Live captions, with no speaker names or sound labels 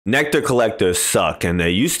Nectar collectors suck, and they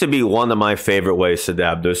used to be one of my favorite ways to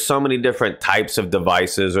dab. There's so many different types of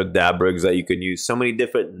devices or dab rigs that you can use, so many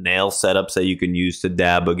different nail setups that you can use to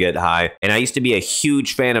dab or get high. And I used to be a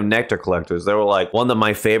huge fan of nectar collectors. They were like one of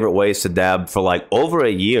my favorite ways to dab for like over a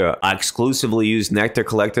year. I exclusively used nectar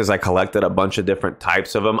collectors. I collected a bunch of different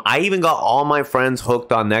types of them. I even got all my friends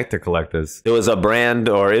hooked on nectar collectors. There was a brand,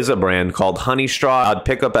 or is a brand, called Honey Straw. I'd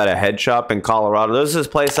pick up at a head shop in Colorado. There's this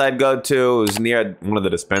place I'd go to. It was near one of the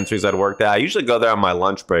dispensaries I'd worked at. I usually go there on my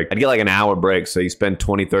lunch break. I'd get like an hour break, so you spend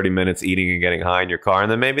 20-30 minutes eating and getting high in your car, and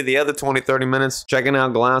then maybe the other 20-30 minutes checking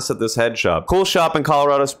out glass at this head shop. Cool shop in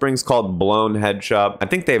Colorado Springs called Blown Head Shop. I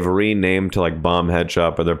think they've renamed to like Bomb Head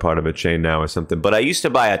Shop, or they're part of a chain now or something, but I used to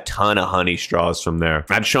buy a ton of honey straws from there.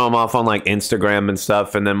 I'd show them off on like Instagram and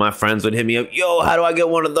stuff, and then my friends would hit me up, yo, how do I get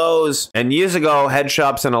one of those? And years ago, head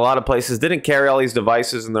shops in a lot of places didn't carry all these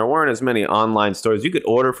devices, and there weren't as many online stores. You could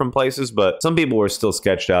order from places, but some people were still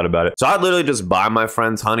sketched out about it. So I'd literally just buy my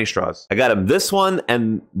friends honey straws. I got them this one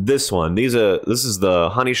and this one. This is the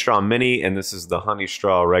honey straw mini, and this is the honey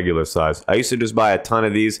straw regular size. I used to just buy a ton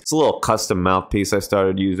of these. It's a little custom mouthpiece I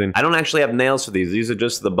started using. I don't actually have nails for these. These are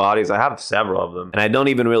just the bodies. I have several of them, and I don't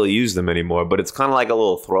even really use them anymore, but it's kind of like a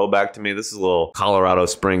little throwback to me. This is a little Colorado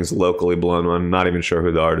Springs locally blown one. I'm not even sure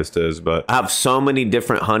who the artist is, but I have so many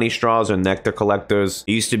different honey straws or nectar collectors.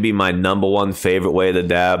 It used to be my #1 favorite way to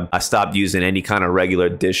dab. I stopped using any kind of regular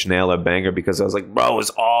dish nail or banger because I was like, bro, it's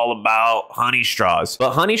all about honey straws.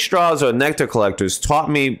 But honey straws or nectar collectors taught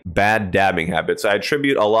me bad dabbing habits. I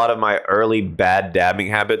attribute a lot of my early bad dabbing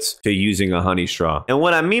habits to using a honey straw. And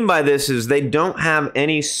what I mean by this is they don't have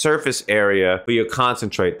any surface area for your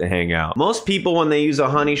concentrate to hang out. Most people, when they use a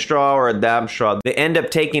honey straw or a dab straw, they end up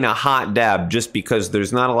taking a hot dab just because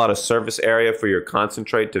there's not a lot of surface area for your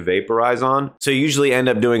concentrate to vaporize on. So you usually end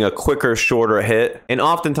up doing a quicker, shorter hit. And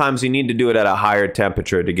oftentimes you need to do it at a higher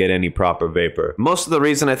temperature to get any proper vapor. Most of the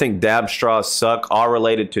reason I think dab straws suck are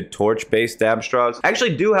related to torch-based dab straws. I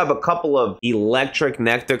actually do have a couple of electric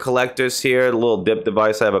nectar collectors here, a little dip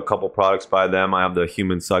device. I have a couple products by them. I have the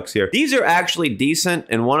Human Sucks here. These are actually decent,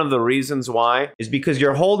 and one of the reasons why is because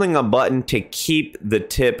you're holding a button to keep the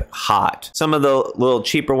tip hot. Some of the little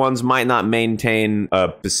cheaper ones might not maintain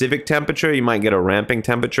a specific temperature. You might get a ramping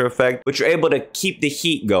temperature effect, but you're able to keep the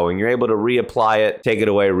heat going. You're able to reapply it, take it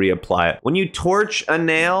away, reapply it. When you torch a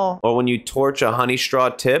nail or when you torch a honey straw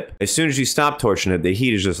tip, as soon as you stop torching it, the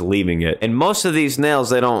heat is just leaving it. And most of these nails,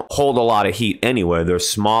 they don't hold a lot of heat anyway. They're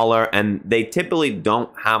smaller, and they typically don't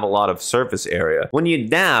have a lot of surface area. When you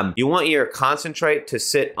dab, you want your concentrate to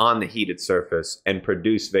sit on the heated surface and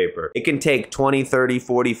produce vapor. It can take 20, 30,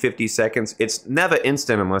 40, 50 seconds. It's never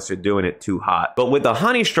instant unless you're doing it too hot. But with a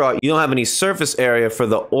honey straw, you don't have any surface area for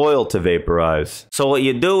the oil to vaporize. So what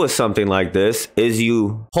you do with something like this is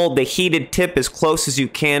you hold the heated tip as close as you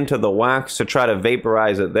can to the wax to try to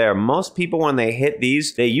vaporize it there. Most people, when they hit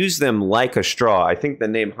these, they use them like a straw. I think the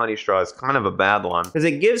name honey straw is kind of a bad one because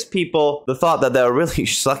it gives people the thought that they're really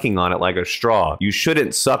sucking on it like a straw. You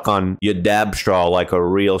shouldn't suck on your dab straw like a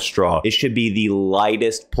real straw. It should be the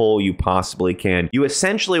lightest pull you possibly can. You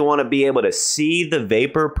essentially want to be able to see the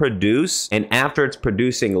vapor produce, and after it's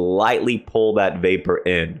producing, lightly pull that vapor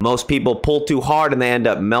in. Most people pull too hard and they end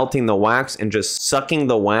up melting the wax and just sucking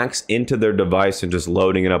the wax into their device and just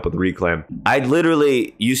loading it up with reclaim. I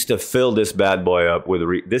literally used to fill this bad boy up with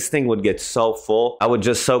this thing would get so full. I would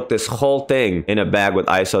just soak this whole thing in a bag with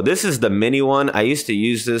ISO. This is the mini one. I used to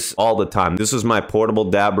use this all the time. This was my portable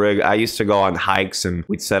dab rig. I used to go on hikes and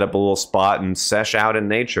we'd set up a little spot and sesh out in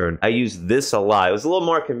nature. And I used this a lot. It was a little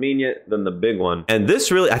more convenient than the big one. And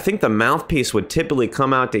this really, I think the mouthpiece would typically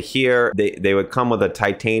come out to here. They would come with a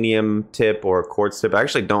titanium tip or a quartz tip. I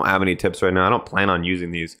actually don't have any tips right now. I don't plan on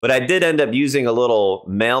using these, but I did end up using a little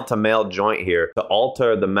male-to-male joint here to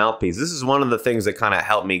alter the mouthpiece. This is one of the things that kind of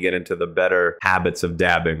helped me get into the better habits of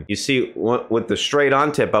dabbing. You see, with the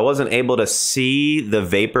straight-on tip, I wasn't able to see the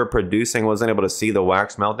vapor producing, wasn't able to see the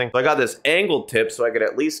wax melting. So I got this angled tip so I could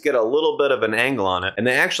at least get a little bit of an angle on it. And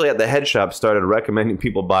they actually at the head shop started recommending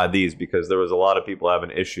people buy these because there was a lot of people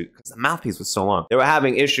having issues because the mouthpiece was so long. They were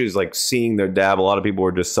having issues like seeing their dab. A lot of people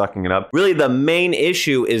were just sucking it up. Really, the main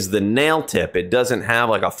issue is the nail tip. It doesn't have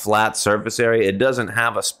like a flat surface area. It doesn't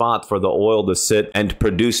have a spot for the oil to sit and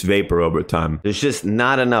produce vapor over time. There's just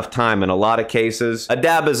not enough time in a lot of cases. A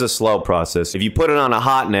dab is a slow process. If you put it on a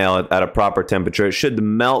hot nail at a proper temperature, it should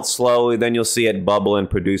melt slowly, then you'll see it bubble and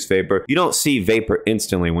produce vapor. You don't see vapor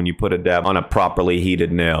instantly when you put a dab on a properly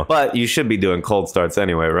heated nail, but you should be doing cold starts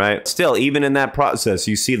anyway, right? Still, even in that process,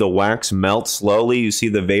 you see the wax melt slowly, you see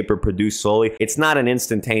the vapor produce slowly. It's not an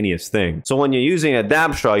instantaneous thing. So when you're using a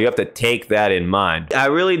dab straw, you have to take that in mind. I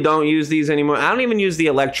really don't use these anymore anymore. I don't even use the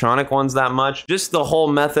electronic ones that much. Just the whole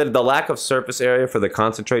method, the lack of surface area for the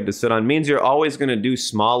concentrate to sit on means you're always going to do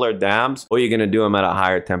smaller dabs or you're going to do them at a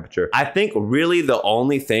higher temperature. I think really the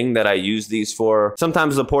only thing that I use these for,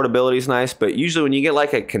 sometimes the portability is nice, but usually when you get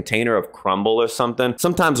like a container of crumble or something,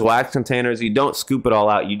 sometimes wax containers, you don't scoop it all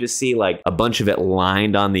out. You just see like a bunch of it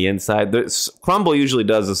lined on the inside. Crumble usually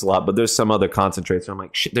does this a lot, but there's some other concentrates. So I'm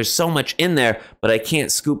like, shit, there's so much in there, but I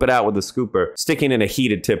can't scoop it out with a scooper. Sticking in a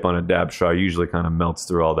heated tip on a dab straw usually kind of melts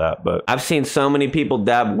through all that. But I've seen so many people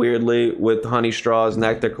dab weirdly with honey straws,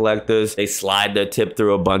 Nectar Collectors. They slide their tip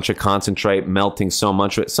through a bunch of concentrate, melting so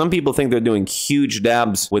much of it. Some people think they're doing huge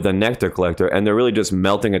dabs with a Nectar Collector, and they're really just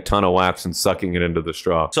melting a ton of wax and sucking it into the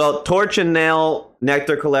straw. So torch and nail,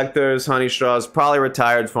 Nectar Collectors, honey straws, probably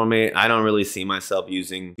retired for me. I don't really see myself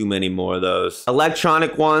using too many more of those.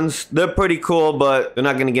 Electronic ones, they're pretty cool, but they're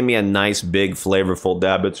not gonna give me a nice, big, flavorful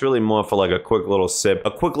dab. It's really more for like a quick little sip,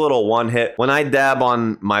 a quick little one hit. When I dab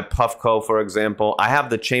on my Puffco, for example, I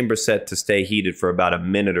have the chamber set to stay heated for about a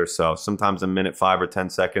minute or so, sometimes a minute, 5 or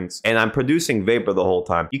 10 seconds, and I'm producing vapor the whole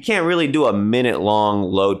time. You can't really do a minute-long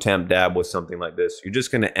low temp dab with something like this. You're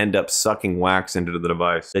just gonna end up sucking wax into the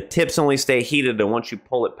device. The tips only stay heated, and once you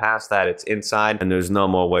pull it past that, it's inside, and there's no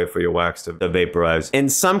more way for your wax to vaporize. In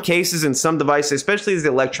some cases, in some devices, especially the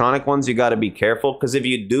electronic ones, you gotta be careful, because if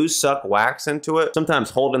you do suck wax into it, sometimes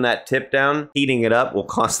holding that tip down, heating it up, will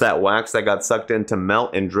cause that wax that got sucked in to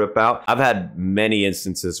melt and drip out. I've had many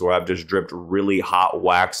instances where I've just dripped really hot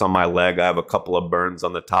wax on my leg. I have a couple of burns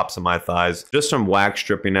on the tops of my thighs, just from wax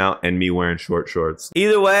dripping out and me wearing short shorts.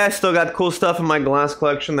 Either way, I still got cool stuff in my glass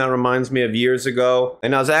collection that reminds me of years ago.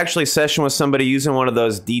 And I was actually session with somebody using one of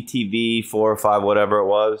those DTV 4 or 5, whatever it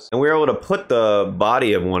was. And we were able to put the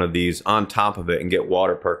body of one of these on top of it and get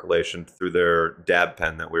water percolation through their dab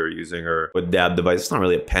pen that we were using, or with dab device. It's not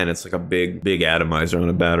really a pen, it's like a big atomizer on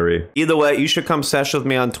a battery. Either way, you should come sesh with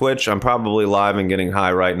me on Twitch. I'm probably live and getting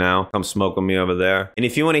high right now. Come smoke with me over there. And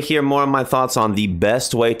if you want to hear more of my thoughts on the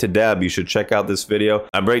best way to dab, you should check out this video.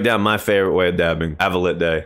 I break down my favorite way of dabbing. Have a lit day.